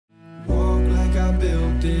I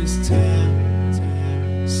built this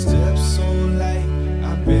town. Steps so light,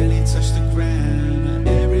 I barely touch the ground.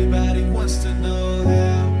 Everybody wants to know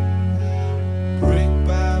how. Brick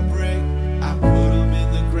by brick, I put them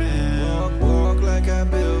in the ground. Walk like I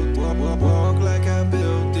built, walk like I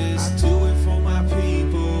built this. I do it for my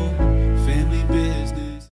people, family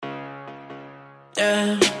business.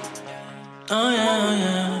 Yeah. Oh yeah, oh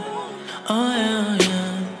yeah. Oh yeah, oh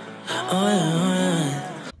yeah. Oh yeah, oh yeah.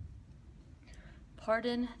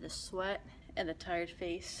 Pardon the sweat and the tired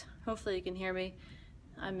face. Hopefully you can hear me.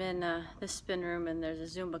 I'm in this spin room and there's a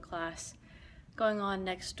Zumba class going on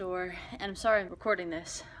next door. And I'm sorry I'm recording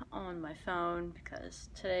this on my phone because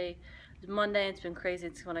today is Monday. It's been crazy.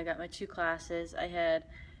 It's when I got my 2 classes. I had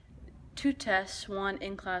 2 tests, one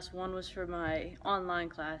in class, one was for my online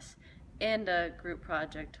class, and a group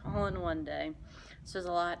project all in one day. So there's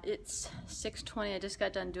a lot. It's 6:20. I just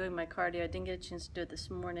got done doing my cardio. I didn't get a chance to do it this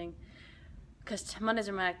morning because Mondays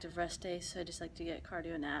are my active rest days, so I just like to get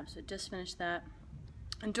cardio and abs. So I just finished that.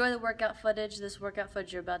 Enjoy the workout footage. This workout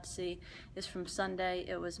footage you're about to see is from Sunday.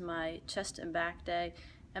 It was my chest and back day.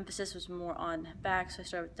 Emphasis was more on back, so I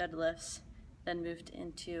started with deadlifts, then moved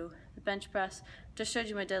into the bench press. Just showed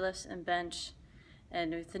you my deadlifts and bench,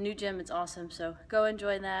 and with the new gym, it's awesome, so go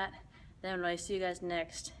enjoy that. Then when I see you guys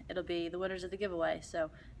next, it'll be the winners of the giveaway,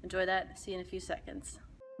 so enjoy that. See you in a few seconds.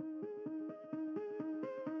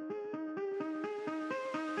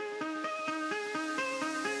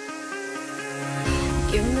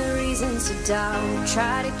 Give me reasons to doubt,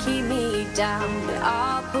 try to keep me down, but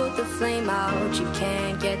I'll put the flame out, you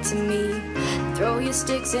can't get to me. Throw your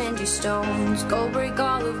sticks and your stones, go break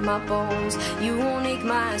all of my bones. You won't ache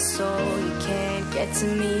my soul, you can't get to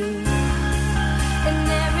me. And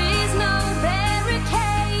there is no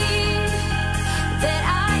barricade that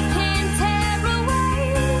I can tear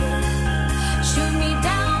away. Shoot me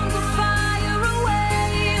down, go fire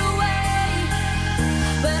away, away.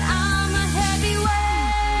 But I'm a heavyweight,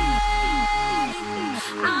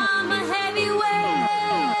 I'm a heavyweight,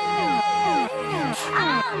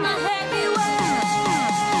 I'm a heavyweight.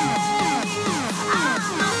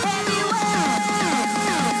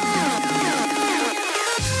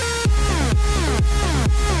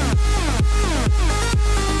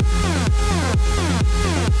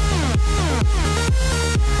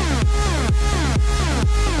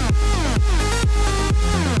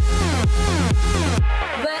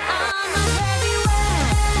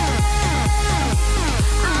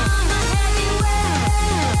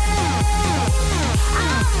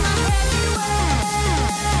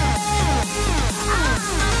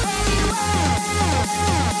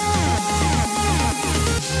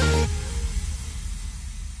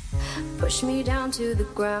 Push me down to the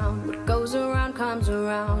ground, what goes around comes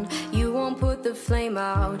around. You won't put the flame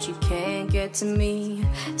out, you can't get to me.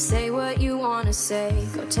 Say what you wanna say,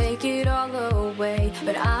 go take it all away,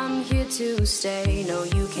 but I'm here to stay, no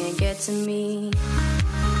you can't get to me.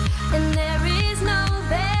 And there is no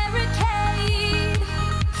barricade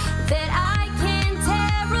that I can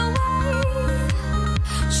tear away.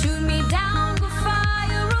 Shoot me down, go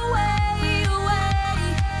fire away,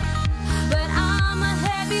 away. But I'm a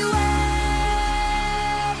heavyweight,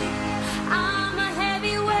 I'm a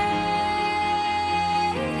heavyweight,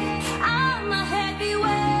 I'm a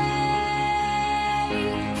heavyweight,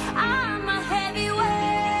 I'm a heavyweight.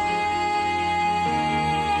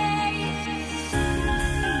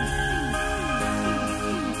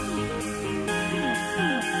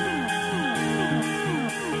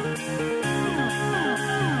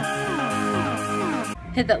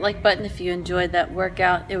 Hit that like button if you enjoyed that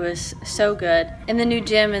workout. It was so good. In the new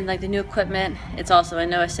gym and like the new equipment, it's awesome. I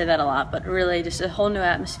know I say that a lot, but really just a whole new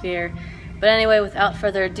atmosphere. But anyway, without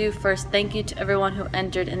further ado, first thank you to everyone who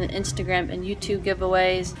entered in the Instagram and YouTube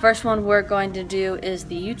giveaways. First one we're going to do is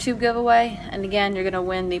the YouTube giveaway. And again, you're gonna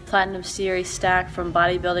win the Platinum Series stack from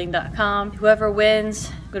bodybuilding.com. Whoever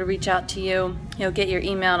wins, I'm gonna reach out to you. You'll get your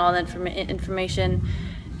email and all that information.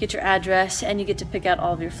 Get your address, and you get to pick out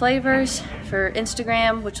all of your flavors. For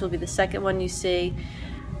Instagram, which will be the second one you see,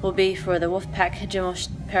 will be for the Wolfpack Gym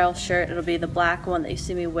Apparel shirt. It'll be the black one that you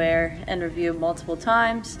see me wear and review multiple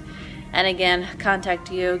times. And again,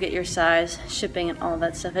 contact you, get your size, shipping, and all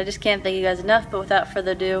that stuff. I just can't thank you guys enough, but without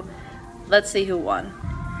further ado, let's see who won.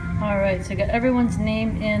 Alright, so I got everyone's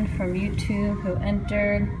name in from YouTube who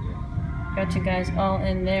entered. Got you guys all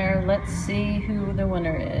in there. Let's see who the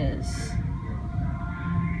winner is.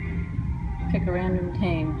 Pick a random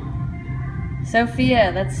name.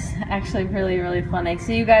 Sophia, that's actually really, really funny.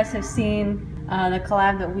 So you guys have seen the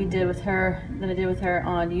collab that we did with her, that I did with her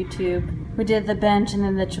on YouTube. We did the bench and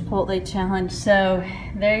then the Chipotle challenge. So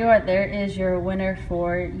there you are, there is your winner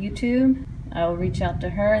for YouTube. I will reach out to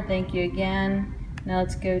her. Thank you again. Now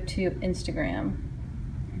let's go to Instagram.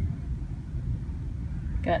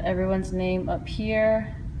 Got everyone's name up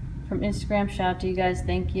here from Instagram. Shout out to you guys.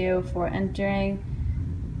 Thank you for entering.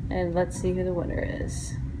 And let's see who the winner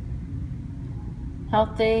is.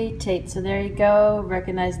 Healthy Tate. So there you go.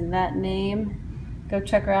 Recognizing that name. Go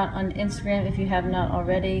check her out on Instagram if you have not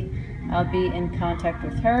already. I'll be in contact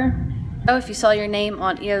with her. So if you saw your name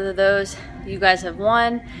on either of those, you guys have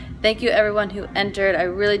won. Thank you everyone who entered. I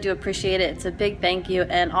really do appreciate it. It's a big thank you.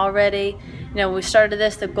 And already, you know, when we started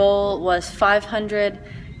this, the goal was 500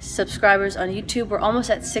 subscribers on YouTube. We're almost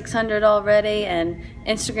at 600 already, and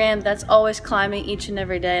Instagram, that's always climbing each and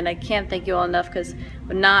every day, and I can't thank you all enough because I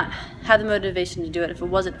would not have the motivation to do it if it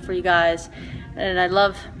wasn't for you guys. And I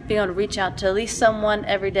love being able to reach out to at least someone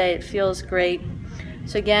every day. It feels great.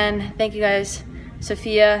 So again, thank you guys.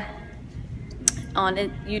 Sophia on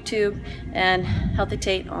YouTube and Healthy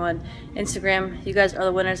Tate on Instagram. You guys are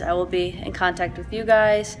the winners. I will be in contact with you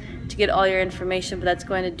guys to get all your information, but that's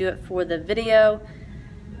going to do it for the video.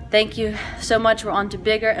 Thank you so much. We're on to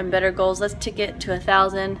bigger and better goals. Let's get to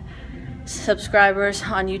 1,000 subscribers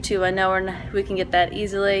on YouTube. I know we can get that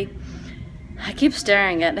easily. I keep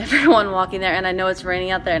staring at everyone walking there, and I know it's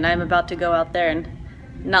raining out there, and I'm about to go out there and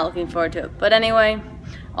not looking forward to it. But anyway,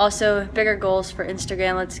 also bigger goals for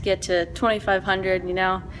Instagram. Let's get to 2,500, you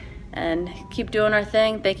know, and keep doing our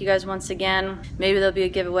thing. Thank you guys once again. Maybe there'll be a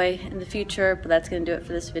giveaway in the future, but that's going to do it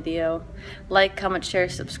for this video. Like, comment, share,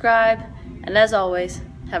 subscribe, and as always,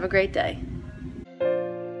 have a great day.